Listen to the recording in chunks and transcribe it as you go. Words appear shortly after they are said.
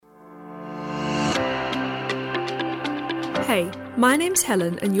Hey, my name's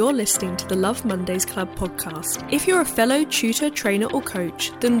Helen and you're listening to the Love Mondays Club podcast. If you're a fellow tutor, trainer or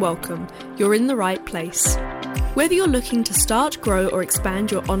coach, then welcome. You're in the right place. Whether you're looking to start, grow or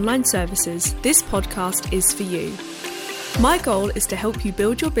expand your online services, this podcast is for you. My goal is to help you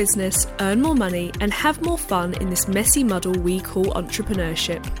build your business, earn more money and have more fun in this messy muddle we call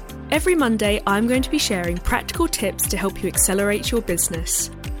entrepreneurship. Every Monday, I'm going to be sharing practical tips to help you accelerate your business.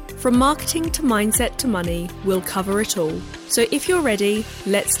 From marketing to mindset to money, we'll cover it all. So if you're ready,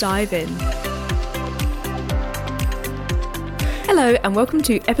 let's dive in. Hello and welcome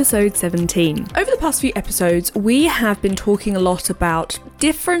to episode 17. Over the past few episodes, we have been talking a lot about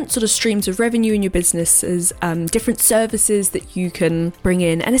different sort of streams of revenue in your businesses, different services that you can bring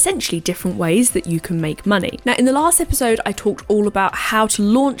in, and essentially different ways that you can make money. Now, in the last episode, I talked all about how to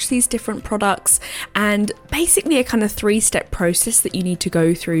launch these different products and basically a kind of 3-step process that you need to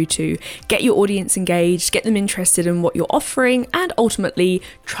go through to get your audience engaged, get them interested in what you're offering, and ultimately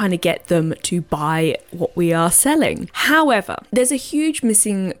trying to get them to buy what we are selling. However, there's a huge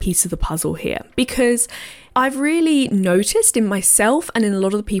missing piece of the puzzle here because I've really noticed in myself and in a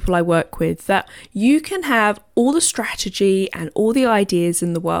lot of the people I work with that you can have all the strategy and all the ideas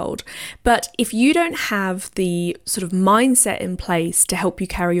in the world, but if you don't have the sort of mindset in place to help you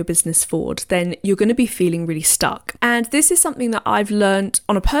carry your business forward, then you're going to be feeling really stuck. And this is something that I've learned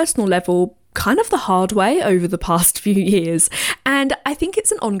on a personal level kind of the hard way over the past few years. And I think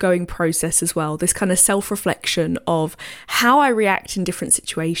it's an ongoing process as well, this kind of self-reflection of how I react in different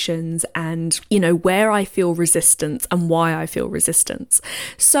situations and, where I feel resistance and why I feel resistance.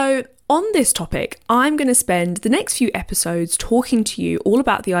 So on this topic, I'm going to spend the next few episodes talking to you all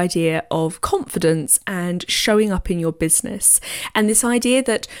about the idea of confidence and showing up in your business. And this idea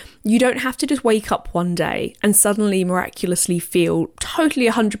that you don't have to just wake up one day and suddenly miraculously feel totally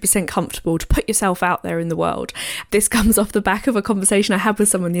 100% comfortable to put yourself out there in the world. This comes off the back of a conversation I had with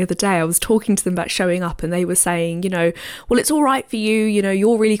someone the other day. I was talking to them about showing up and they were saying, well, it's all right for you.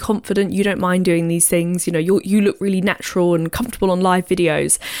 You're really confident. You don't mind doing these things. You look really natural and comfortable on live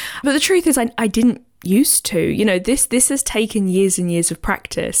videos. But the truth is I didn't used to. This has taken years and years of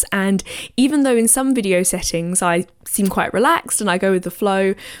practice, and even though in some video settings I seem quite relaxed and I go with the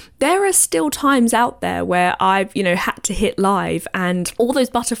flow, there are still times out there where I've had to hit live and all those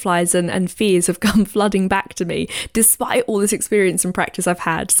butterflies and fears have come flooding back to me despite all this experience and practice I've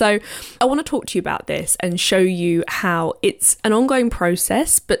had. So I want to talk to you about this and show you how it's an ongoing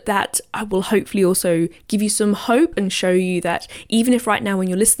process, but that I will hopefully also give you some hope and show you that even if right now when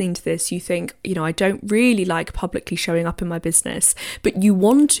you're listening to this you think, I don't really like publicly showing up in my business, but you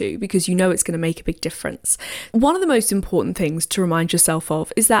want to because it's going to make a big difference. One of the most important things to remind yourself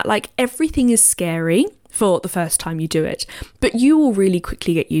of is that everything is scary for the first time you do it, but you will really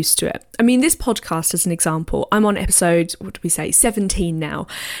quickly get used to it. I mean, this podcast as an example, I'm on episode, 17 now.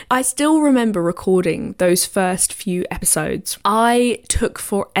 I still remember recording those first few episodes. I took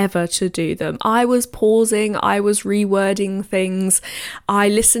forever to do them. I was pausing, I was rewording things. I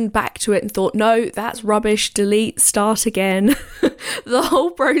listened back to it and thought, no, that's rubbish, delete, start again. The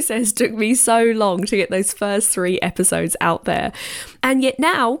whole process took me so long to get those first 3 episodes out there. And yet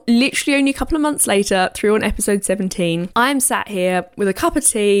now, literally only a couple of months later, through on episode 17, I'm sat here with a cup of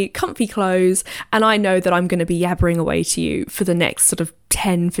tea, comfy clothes, and I know that I'm going to be yabbering away to you for the next sort of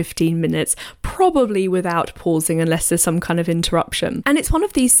 10-15 minutes, probably without pausing unless there's some kind of interruption. And it's one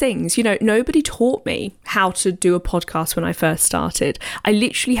of these things, nobody taught me how to do a podcast when I first started. I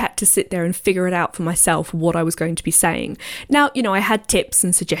literally had to sit there and figure it out for myself what I was going to be saying. Now, I had tips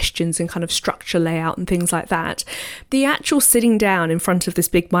and suggestions and kind of structure layout and things like that. The actual sitting down in front of this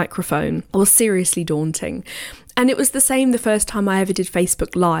big microphone was seriously daunting. And it was the same the first time I ever did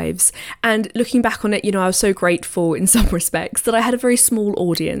Facebook Lives. And looking back on it, I was so grateful in some respects that I had a very small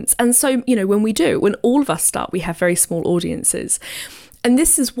audience. And so, when all of us start, we have very small audiences. And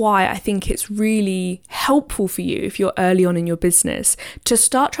this is why I think it's really helpful for you if you're early on in your business to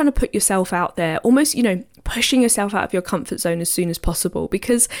start trying to put yourself out there, almost, pushing yourself out of your comfort zone as soon as possible,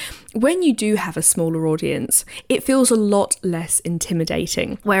 because when you do have a smaller audience, it feels a lot less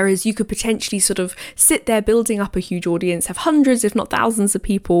intimidating. Whereas you could potentially sort of sit there building up a huge audience, have hundreds, if not thousands of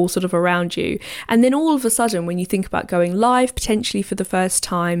people sort of around you. And then all of a sudden, when you think about going live, potentially for the first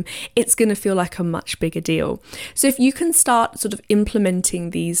time, it's going to feel like a much bigger deal. So if you can start sort of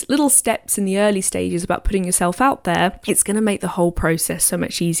implementing these little steps in the early stages about putting yourself out there, it's going to make the whole process so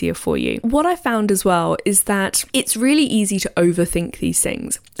much easier for you. What I found as well is that it's really easy to overthink these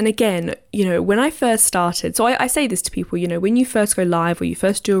things. And again, when I first started, so I say this to people, when you first go live or you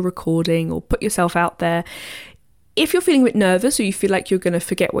first do a recording or put yourself out there, If you're feeling a bit nervous or you feel like you're going to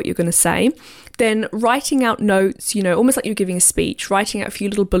forget what you're going to say, then writing out notes, almost like you're giving a speech, writing out a few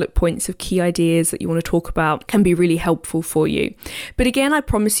little bullet points of key ideas that you want to talk about can be really helpful for you. But again, I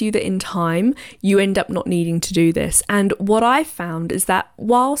promise you that in time, you end up not needing to do this. And what I found is that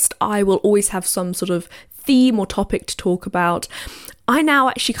whilst I will always have some sort of theme or topic to talk about, I now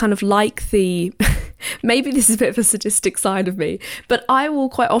actually kind of like the, maybe this is a bit of a sadistic side of me, but I will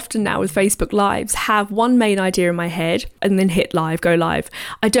quite often now with Facebook Lives have one main idea in my head and then hit live, go live.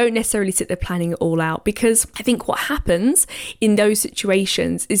 I don't necessarily sit there planning it all out, because I think what happens in those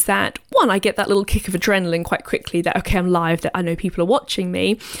situations is that, one, I get that little kick of adrenaline quite quickly that, okay, I'm live, that I know people are watching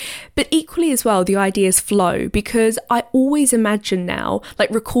me. But equally as well, the ideas flow, because I always imagine now,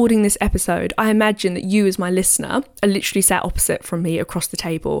 like recording this episode, I imagine that you as my listener are literally sat opposite from me across the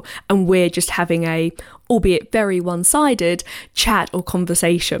table, and we're just having a, albeit very one-sided, chat or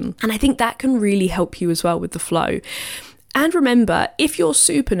conversation. And I think that can really help you as well with the flow. And remember, if you're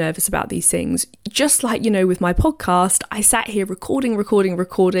super nervous about these things, just like, with my podcast, I sat here recording.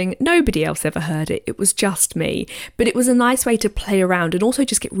 Nobody else ever heard it. It was just me. But it was a nice way to play around and also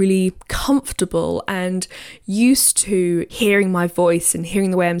just get really comfortable and used to hearing my voice and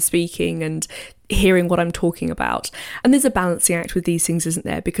hearing the way I'm speaking and hearing what I'm talking about. And there's a balancing act with these things, isn't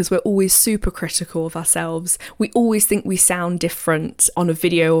there? Because we're always super critical of ourselves. We always think we sound different on a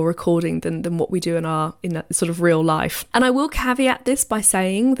video or recording than what we do in that sort of real life. And I will caveat this by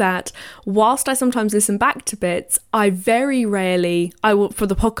saying that whilst I sometimes listen back to bits, I very rarely, for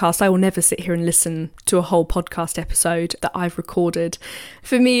the podcast, I will never sit here and listen to a whole podcast episode that I've recorded.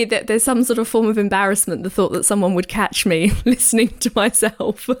 For me, that there's some sort of form of embarrassment, the thought that someone would catch me listening to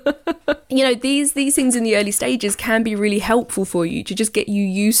myself. These things in the early stages can be really helpful for you to just get you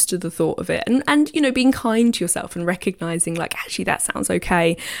used to the thought of it, and being kind to yourself and recognizing, like, actually that sounds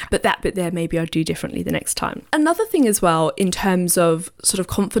okay, but that bit there maybe I'll do differently the next time. Another thing as well in terms of sort of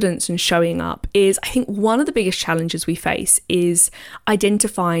confidence and showing up is, I think one of the biggest challenges we face is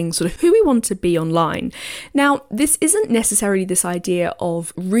identifying sort of who we want to be online. Now, this isn't necessarily this idea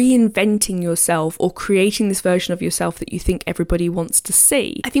of reinventing yourself or creating this version of yourself that you think everybody wants to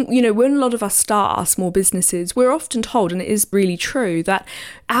see. I think, when a lot of us start our small businesses, we're often told, and it is really true, that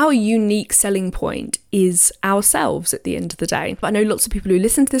our unique selling point is ourselves at the end of the day. But I know lots of people who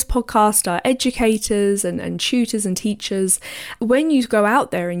listen to this podcast are educators and tutors and teachers. When you go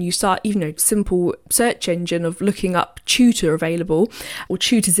out there and you start, simple search engine of looking up tutor available or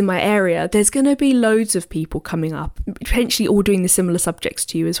tutors in my area, there's going to be loads of people coming up, potentially all doing the similar subjects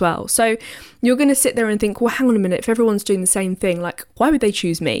to you as well. So you're going to sit there and think, well, hang on a minute, if everyone's doing the same thing, like, why would they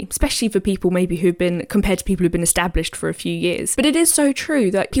choose me? Especially for people maybe who've been, compared to people who've been established for a few years. But it is so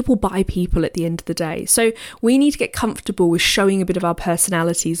true that people buy people at the end of the day. So we need to get comfortable with showing a bit of our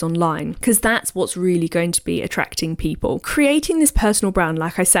personalities online, because that's what's really going to be attracting people. Creating this personal brand,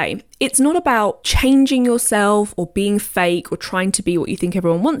 like I say, it's not about changing yourself or being fake or trying to be what you think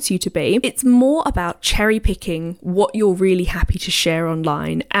everyone wants you to be. It's more about cherry picking what you're really happy to share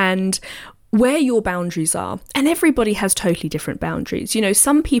online and where your boundaries are. And everybody has totally different boundaries.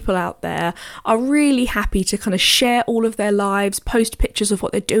 Some people out there are really happy to kind of share all of their lives, post pictures of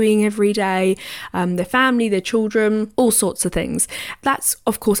what they're doing every day, their family, their children, all sorts of things. That's,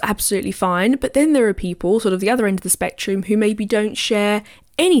 of course, absolutely fine. But then there are people, sort of the other end of the spectrum, who maybe don't share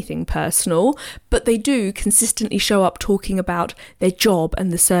anything personal, but they do consistently show up talking about their job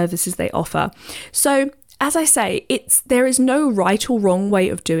and the services they offer. So as I say, there is no right or wrong way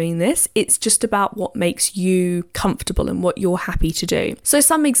of doing this. It's just about what makes you comfortable and what you're happy to do. So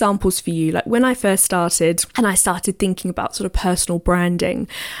some examples for you, like when I first started and I started thinking about sort of personal branding.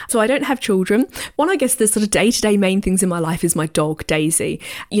 So I don't have children. One, I guess the sort of day-to-day main things in my life is my dog, Daisy.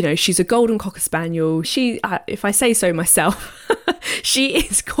 She's a golden cocker spaniel. She, if I say so myself, she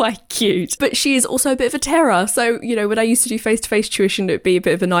is quite cute, but she is also a bit of a terror. So, when I used to do face-to-face tuition, it'd be a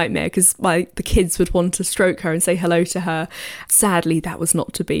bit of a nightmare because the kids would want to stroke her and say hello to her. Sadly, that was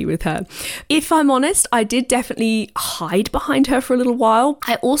not to be with her. If I'm honest, I did definitely hide behind her for a little while.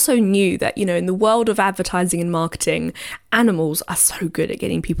 I also knew that, in the world of advertising and marketing, animals are so good at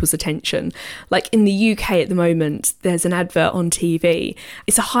getting people's attention. Like in the UK at the moment, there's an advert on TV.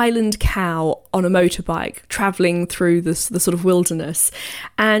 It's a Highland cow on a motorbike traveling through the sort of wilderness,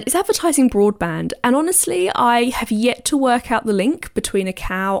 and it's advertising broadband. And honestly, I have yet to work out the link between a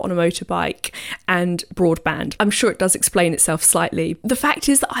cow on a motorbike and broadband. I'm sure it does explain itself slightly. The fact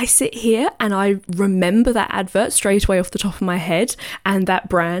is that I sit here and I remember that advert straight away off the top of my head and that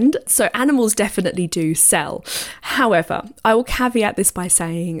brand. So animals definitely do sell. However, However, I will caveat this by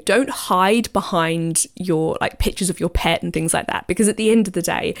saying don't hide behind your like pictures of your pet and things like that, because at the end of the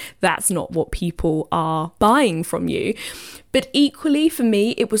day, that's not what people are buying from you. But equally for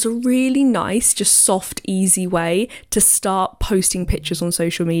me, it was a really nice, just soft, easy way to start posting pictures on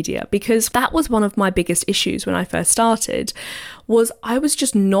social media, because that was one of my biggest issues when I first started, was I was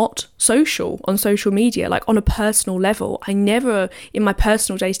just not social on social media, like on a personal level. I never, in my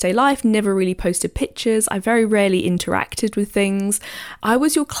personal day-to-day life, never really posted pictures. I very rarely interacted with things. I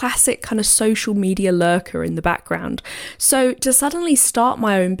was your classic kind of social media lurker in the background. So to suddenly start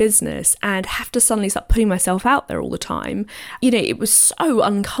my own business and have to suddenly start putting myself out there all the time, you know, it was so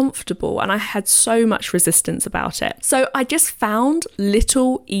uncomfortable and I had so much resistance about it. So I just found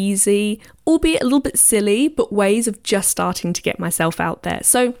little easy, albeit a little bit silly, but ways of just starting to get myself out there.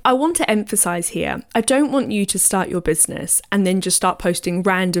 So I want to emphasize here, I don't want you to start your business and then just start posting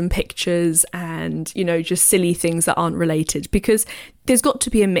random pictures and, you know, just silly things that aren't related, because there's got to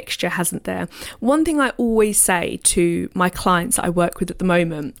be a mixture, hasn't there? One thing I always say to my clients that I work with at the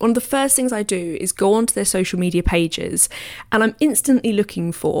moment, one of the first things I do is go onto their social media pages and I'm instantly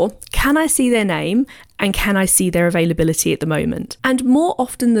looking for, can I see their name and can I see their availability at the moment? And more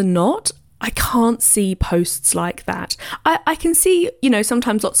often than not, I can't see posts like that. I can see, you know,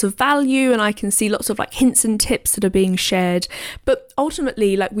 sometimes lots of value and I can see lots of like hints and tips that are being shared. But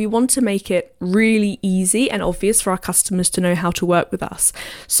ultimately, like, we want to make it really easy and obvious for our customers to know how to work with us.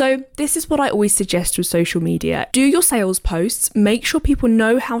 So this is what I always suggest with social media. Do your sales posts, make sure people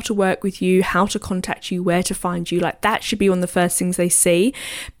know how to work with you, how to contact you, where to find you. Like, that should be one of the first things they see.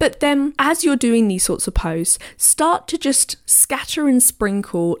 But then as you're doing these sorts of posts, start to just scatter and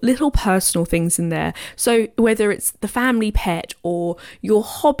sprinkle little personal things in there. So whether it's the family pet or your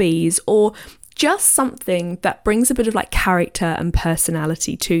hobbies or just something that brings a bit of like character and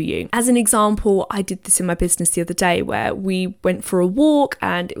personality to you. As an example, I did this in my business the other day where we went for a walk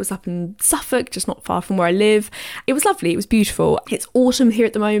and it was up in Suffolk, just not far from where I live. It was lovely. It was beautiful. It's autumn here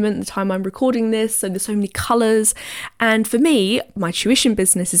at the moment, the time I'm recording this, so there's so many colours. And for me, my tuition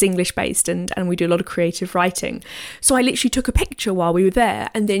business is English based and we do a lot of creative writing. So I literally took a picture while we were there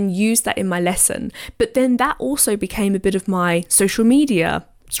and then used that in my lesson. But then that also became a bit of my social media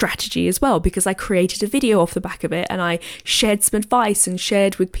strategy as well, because I created a video off the back of it and I shared some advice and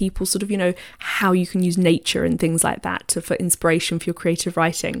shared with people sort of, you know, how you can use nature and things like that for inspiration for your creative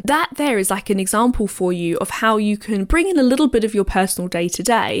writing. That there is like an example for you of how you can bring in a little bit of your personal day to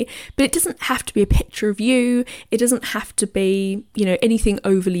day, but it doesn't have to be a picture of you. It doesn't have to be, you know, anything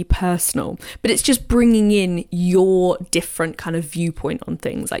overly personal, but it's just bringing in your different kind of viewpoint on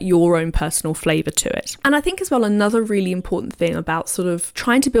things, like your own personal flavor to it. And I think as well, another really important thing about sort of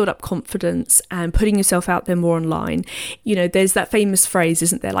trying to build up confidence and putting yourself out there more online, you know, there's that famous phrase,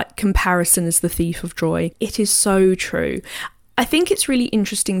 isn't there, like, comparison is the thief of joy. It is so true. I think it's really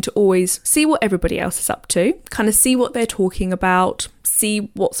interesting to always see what everybody else is up to, kind of see what they're talking about, see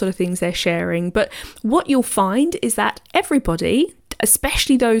what sort of things they're sharing. But what you'll find is that everybody,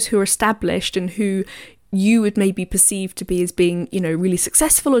 especially those who are established and who you would maybe perceive to be as being, you know, really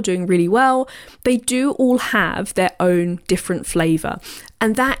successful or doing really well, they do all have their own different flavour.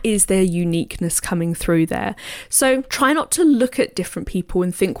 And that is their uniqueness coming through there. So try not to look at different people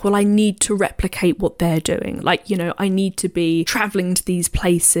and think, well, I need to replicate what they're doing. Like, you know, I need to be traveling to these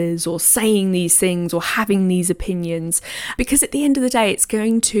places or saying these things or having these opinions. Because at the end of the day, it's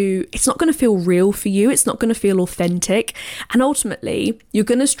not going to feel real for you. It's not going to feel authentic. And ultimately, you're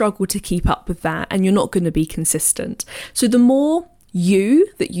going to struggle to keep up with that and you're not going to be consistent. So the more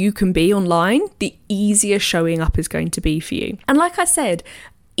that you can be online, the easier showing up is going to be for you. And like I said,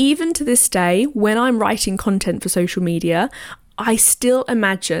 even to this day, when I'm writing content for social media, I still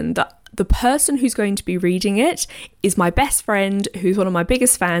imagine that the person who's going to be reading it is my best friend, who's one of my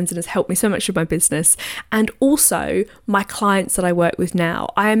biggest fans and has helped me so much with my business, and also my clients that I work with now.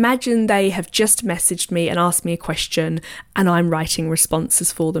 I imagine they have just messaged me and asked me a question and I'm writing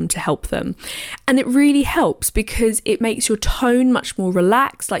responses for them to help them. And it really helps because it makes your tone much more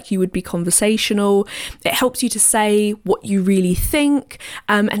relaxed, like you would be conversational. It helps you to say what you really think,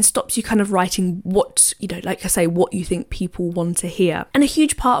 and stops you kind of writing what, you know, like I say, what you think people want to hear. And a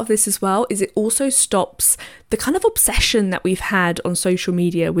huge part of this as well is it also stops the kind of obsession that we've had on social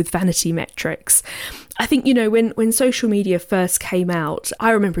media with vanity metrics. I think, you know, when social media first came out,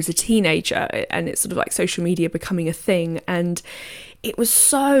 I remember as a teenager and it's sort of like social media becoming a thing, and it was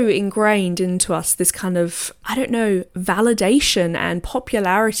so ingrained into us, this kind of, I don't know, validation and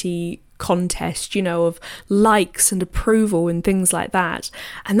popularity contest, you know, of likes and approval and things like that.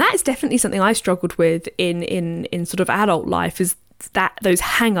 And that is definitely something I struggled with in sort of adult life, is those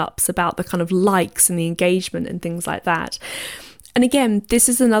hang-ups about the kind of likes and the engagement and things like that. And again, this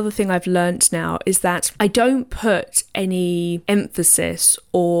is another thing I've learned now, is that I don't put any emphasis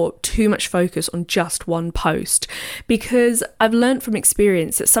or too much focus on just one post, because I've learned from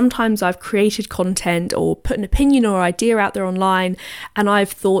experience that sometimes I've created content or put an opinion or idea out there online and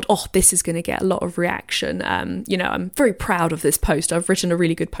I've thought, oh, this is going to get a lot of reaction. I'm very proud of this post. I've written a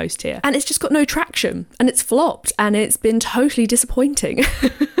really good post here. And it's just got no traction and it's flopped and it's been totally disappointing.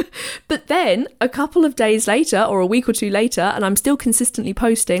 But then a couple of days later or a week or two later, and I'm still consistently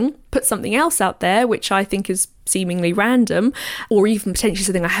posting, put something else out there, which I think is seemingly random, or even potentially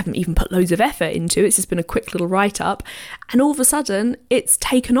something I haven't even put loads of effort into. It's just been a quick little write-up, and all of a sudden it's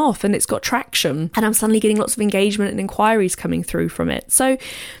taken off and it's got traction, and I'm suddenly getting lots of engagement and inquiries coming through from it. So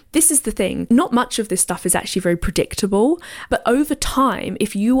this is the thing. Not much of this stuff is actually very predictable, but over time,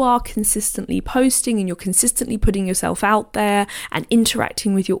 if you are consistently posting and you're consistently putting yourself out there and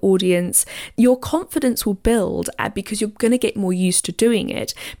interacting with your audience, your confidence will build because you're going to get more used to doing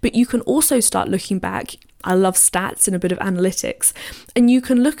it. But you can also start looking back. I love stats and a bit of analytics. And you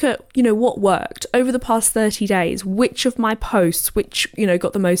can look at, what worked over the past 30 days, which of my posts, which,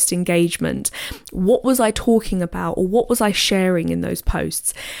 got the most engagement, what was I talking about or what was I sharing in those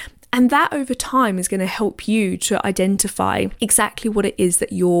posts? And that over time is going to help you to identify exactly what it is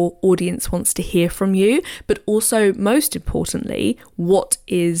that your audience wants to hear from you, but also, most importantly, what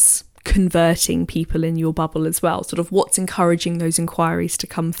is converting people in your bubble as well, sort of what's encouraging those inquiries to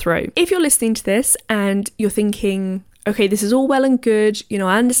come through. If you're listening to this and you're thinking, okay, this is all well and good,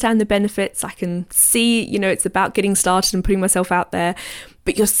 I understand the benefits, I can see, it's about getting started and putting myself out there,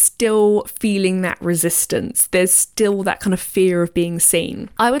 but you're still feeling that resistance. There's still that kind of fear of being seen.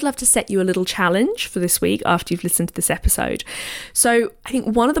 I would love to set you a little challenge for this week after you've listened to this episode. So I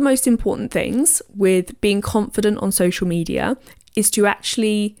think one of the most important things with being confident on social media is to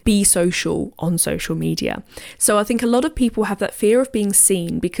actually be social on social media. So I think a lot of people have that fear of being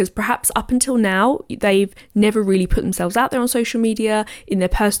seen because perhaps up until now, they've never really put themselves out there on social media. In their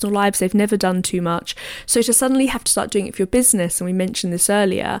personal lives, they've never done too much. So to suddenly have to start doing it for your business, and we mentioned this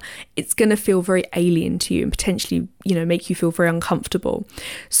earlier, it's going to feel very alien to you and potentially, make you feel very uncomfortable.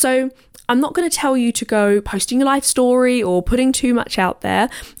 So I'm not going to tell you to go posting a life story or putting too much out there.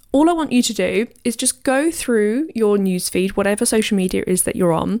 All I want you to do is just go through your newsfeed, whatever social media it is that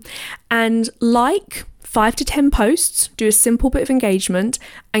you're on, and like 5 to 10 posts, do a simple bit of engagement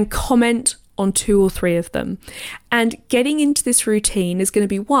and comment on 2 or 3 of them. And getting into this routine is going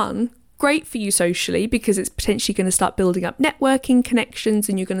to be great for you socially because it's potentially going to start building up networking connections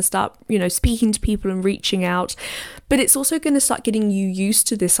and you're going to start, speaking to people and reaching out. But it's also going to start getting you used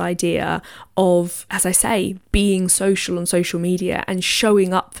to this idea of, as I say, being social on social media and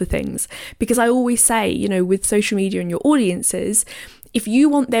showing up for things. Because I always say, with social media and your audiences, if you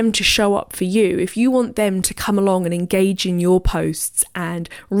want them to show up for you, if you want them to come along and engage in your posts and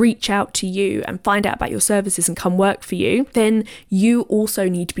reach out to you and find out about your services and come work for you, then you also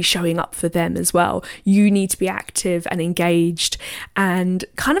need to be showing up for them as well. You need to be active and engaged and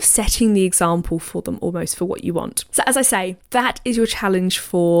kind of setting the example for them almost for what you want. So as I say, that is your challenge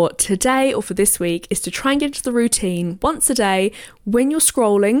for today or for this week, is to try and get into the routine once a day when you're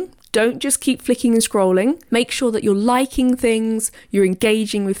scrolling. Don't just keep flicking and scrolling. Make sure that you're liking things, you're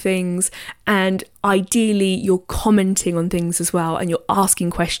engaging with things, and ideally you're commenting on things as well, and you're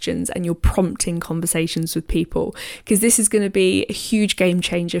asking questions and you're prompting conversations with people, because this is going to be a huge game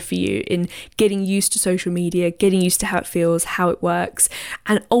changer for you in getting used to social media, getting used to how it feels, how it works,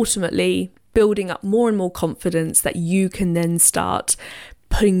 and ultimately building up more and more confidence that you can then start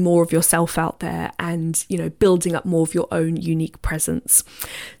putting more of yourself out there and, building up more of your own unique presence.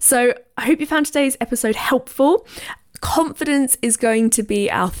 So I hope you found today's episode helpful. Confidence is going to be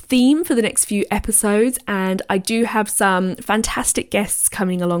our theme for the next few episodes, and I do have some fantastic guests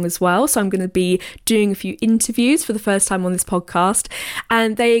coming along as well. So I'm going to be doing a few interviews for the first time on this podcast,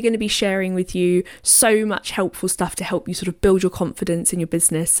 and they are going to be sharing with you so much helpful stuff to help you sort of build your confidence in your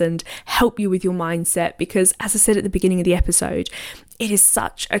business and help you with your mindset, because as I said at the beginning of the episode, it is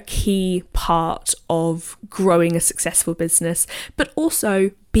such a key part of growing a successful business, but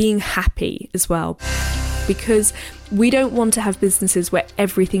also being happy as well. Because we don't want to have businesses where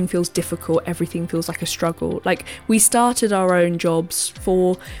everything feels difficult, everything feels like a struggle. Like, we started our own jobs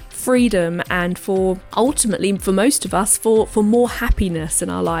for freedom and for ultimately, for most of us, for more happiness in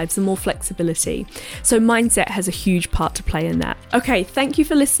our lives and more flexibility. So mindset has a huge part to play in that. Okay, thank you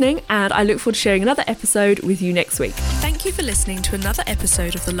for listening, and I look forward to sharing another episode with you next week. Thank you for listening to another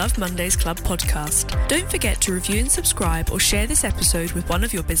episode of the Love Mondays Club podcast. Don't forget to review and subscribe or share this episode with one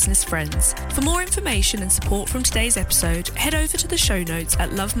of your business friends. For more information and support from today's episode, head over to the show notes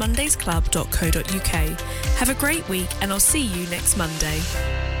at lovemondaysclub.co.uk. Have a great week, and I'll see you next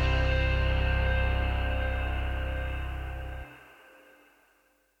Monday.